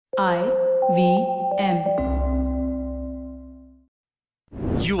IVM.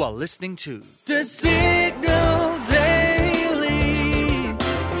 You are listening to The Signal Daily.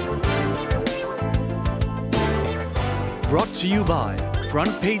 Brought to you by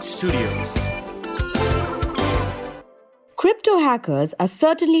Front Page Studios. Crypto hackers are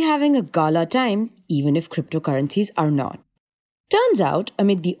certainly having a gala time, even if cryptocurrencies are not. Turns out,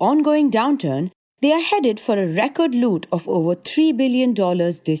 amid the ongoing downturn, they are headed for a record loot of over $3 billion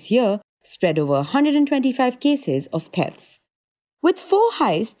this year, spread over 125 cases of thefts. With 4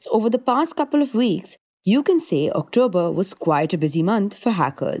 heists over the past couple of weeks, you can say October was quite a busy month for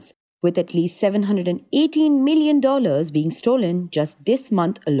hackers, with at least $718 million being stolen just this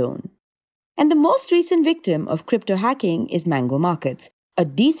month alone. And the most recent victim of crypto hacking is Mango Markets, a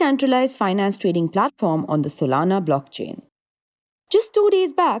decentralized finance trading platform on the Solana blockchain. Just 2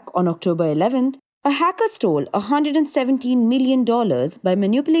 days back, on October 11th, a hacker stole $117 million by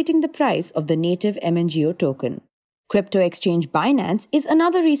manipulating the price of the native MNGO token. Crypto exchange Binance is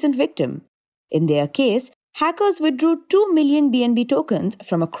another recent victim. In their case, hackers withdrew 2 million BNB tokens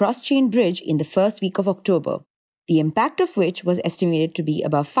from a cross-chain bridge in the first week of October, the impact of which was estimated to be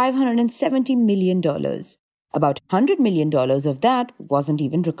about $570 million. About $100 million of that wasn't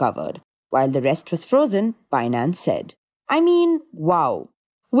even recovered, while the rest was frozen, Binance said. I mean, wow.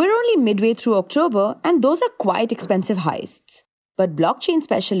 We're only midway through October, and those are quite expensive heists. But blockchain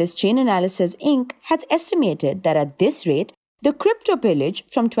specialist Chainalysis Inc. has estimated that at this rate, the crypto pillage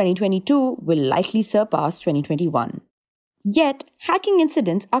from 2022 will likely surpass 2021. Yet, hacking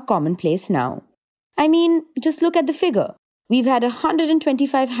incidents are commonplace now. I mean, just look at the figure. We've had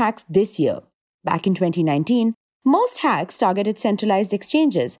 125 hacks this year. Back in 2019, most hacks targeted centralized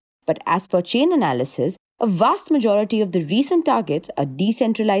exchanges, but as per Chainalysis, a vast majority of the recent targets are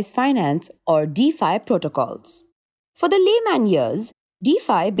decentralized finance or DeFi protocols. For the layman ears,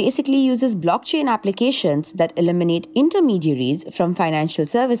 DeFi basically uses blockchain applications that eliminate intermediaries from financial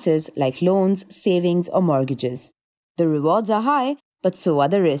services like loans, savings, or mortgages. The rewards are high, but so are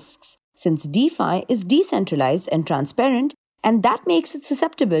the risks, since DeFi is decentralized and transparent, and that makes it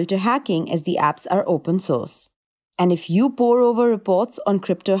susceptible to hacking as the apps are open source. And if you pore over reports on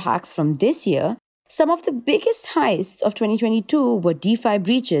crypto hacks from this year, some of the biggest heists of 2022 were DeFi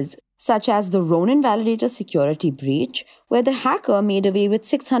breaches, such as the Ronin Validator security breach, where the hacker made away with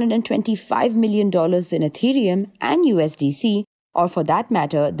 $625 million in Ethereum and USDC, or for that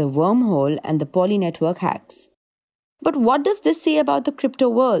matter, the Wormhole and the Poly network hacks. But what does this say about the crypto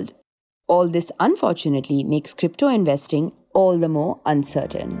world? All this, unfortunately, makes crypto investing all the more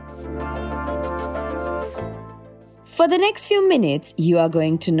uncertain. For the next few minutes, you are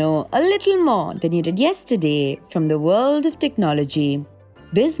going to know a little more than you did yesterday from the world of technology,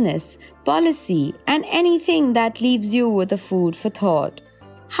 business, policy, and anything that leaves you with a food for thought.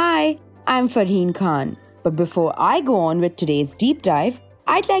 Hi, I'm Farheen Khan. But before I go on with today's deep dive,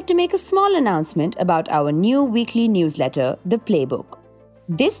 I'd like to make a small announcement about our new weekly newsletter, The Playbook.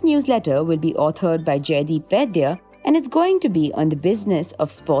 This newsletter will be authored by Jaideep Vaidya and is going to be on the business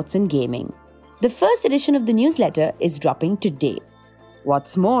of sports and gaming. The first edition of the newsletter is dropping today.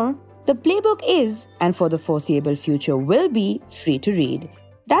 What's more, the playbook is, and for the foreseeable future will be, free to read.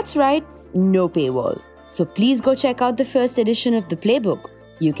 That's right, no paywall. So please go check out the first edition of the playbook.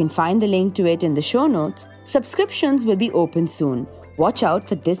 You can find the link to it in the show notes. Subscriptions will be open soon. Watch out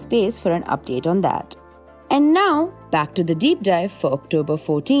for this space for an update on that. And now, back to the deep dive for October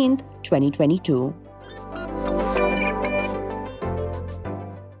 14th, 2022.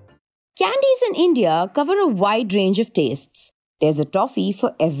 Candies in India cover a wide range of tastes. There's a toffee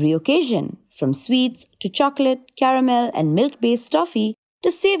for every occasion, from sweets to chocolate, caramel, and milk-based toffee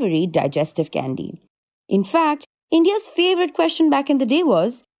to savory digestive candy. In fact, India's favorite question back in the day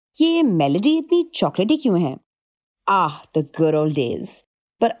was, "Ye melody itni chocolatey kyun hai?" Ah, the good old days.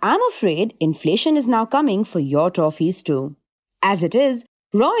 But I'm afraid inflation is now coming for your toffees too. As it is,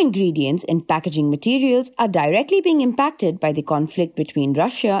 raw ingredients and packaging materials are directly being impacted by the conflict between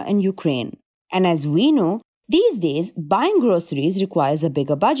Russia and Ukraine. And as we know, these days, buying groceries requires a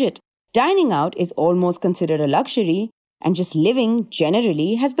bigger budget. Dining out is almost considered a luxury, and just living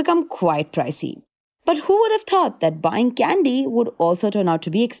generally has become quite pricey. But who would have thought that buying candy would also turn out to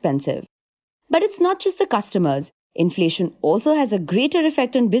be expensive? But it's not just the customers. Inflation also has a greater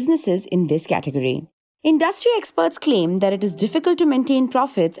effect on businesses in this category. Industry experts claim that it is difficult to maintain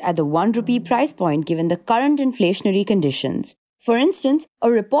profits at the 1 rupee price point given the current inflationary conditions. For instance,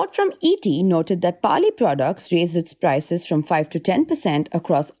 a report from ET noted that Pali products raised its prices from 5 to 10%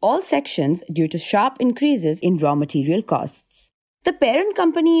 across all sections due to sharp increases in raw material costs. The parent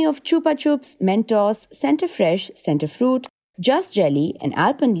company of Chupa Chups, Mentos, Centre Fresh, Centre Fruit, Just Jelly and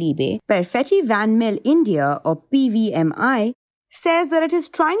Alpenliebe, Perfetti Van Mill India or PVMI, says that it is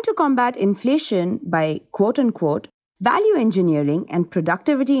trying to combat inflation by quote-unquote value engineering and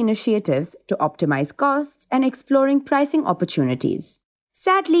productivity initiatives to optimize costs and exploring pricing opportunities.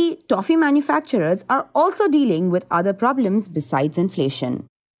 Sadly, toffee manufacturers are also dealing with other problems besides inflation.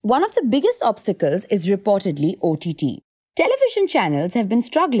 One of the biggest obstacles is reportedly OTT. Television channels have been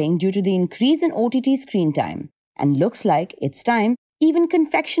struggling due to the increase in OTT screen time, and looks like it's time even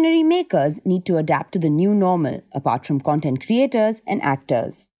confectionery makers need to adapt to the new normal, apart from content creators and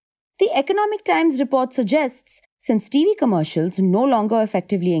actors. The Economic Times report suggests since TV commercials no longer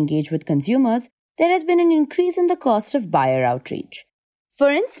effectively engage with consumers, there has been an increase in the cost of buyer outreach.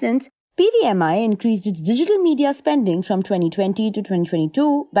 For instance, PVMI increased its digital media spending from 2020 to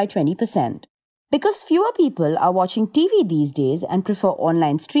 2022 by 20%. Because fewer people are watching TV these days and prefer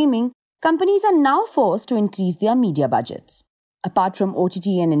online streaming, companies are now forced to increase their media budgets. Apart from OTT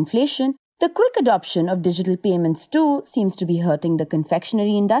and inflation, the quick adoption of digital payments too seems to be hurting the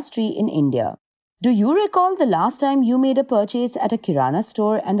confectionery industry in India. Do you recall the last time you made a purchase at a kirana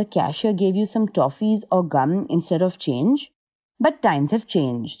store and the cashier gave you some toffees or gum instead of change? But times have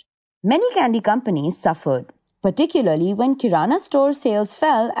changed. Many candy companies suffered, particularly when kirana store sales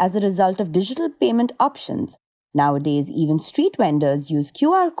fell as a result of digital payment options. Nowadays, even street vendors use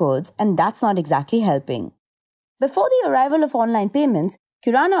QR codes, and that's not exactly helping. Before the arrival of online payments,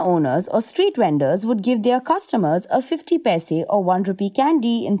 kirana owners or street vendors would give their customers a 50 paise or 1 rupee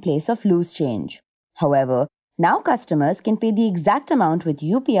candy in place of loose change. However, now customers can pay the exact amount with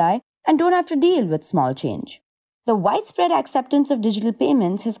UPI and don't have to deal with small change. The widespread acceptance of digital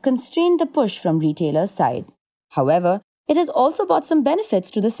payments has constrained the push from retailers' side. However, it has also brought some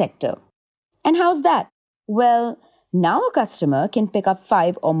benefits to the sector. And how's that? Well, now a customer can pick up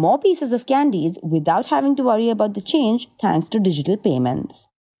 5 or more pieces of candies without having to worry about the change thanks to digital payments.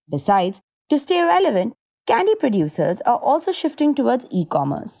 Besides, to stay relevant, candy producers are also shifting towards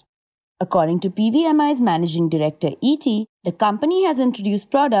e-commerce. According to PVMI's managing director E.T., the company has introduced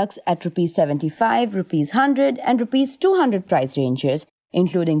products at Rs 75, Rs 100 and Rs 200 price ranges,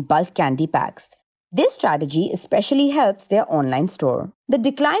 including bulk candy packs. This strategy especially helps their online store. The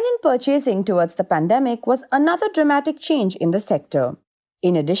decline in purchasing towards the pandemic was another dramatic change in the sector.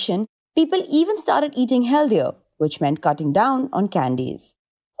 In addition, people even started eating healthier, which meant cutting down on candies.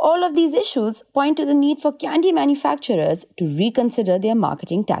 All of these issues point to the need for candy manufacturers to reconsider their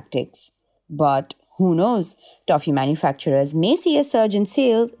marketing tactics. But who knows, toffee manufacturers may see a surge in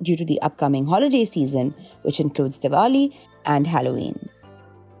sales due to the upcoming holiday season, which includes Diwali and Halloween.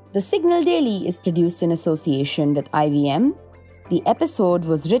 The Signal Daily is produced in association with IVM. The episode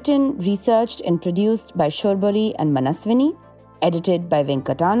was written, researched and produced by Shorbari and Manaswini, edited by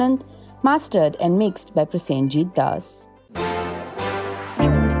Venkatanand, mastered and mixed by Prasenjit Das.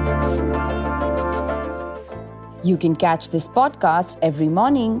 You can catch this podcast every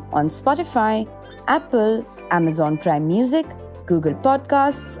morning on Spotify, Apple, Amazon Prime Music, Google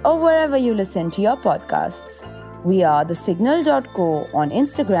Podcasts, or wherever you listen to your podcasts. We are thesignal.co on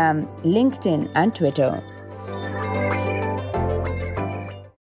Instagram, LinkedIn, and Twitter.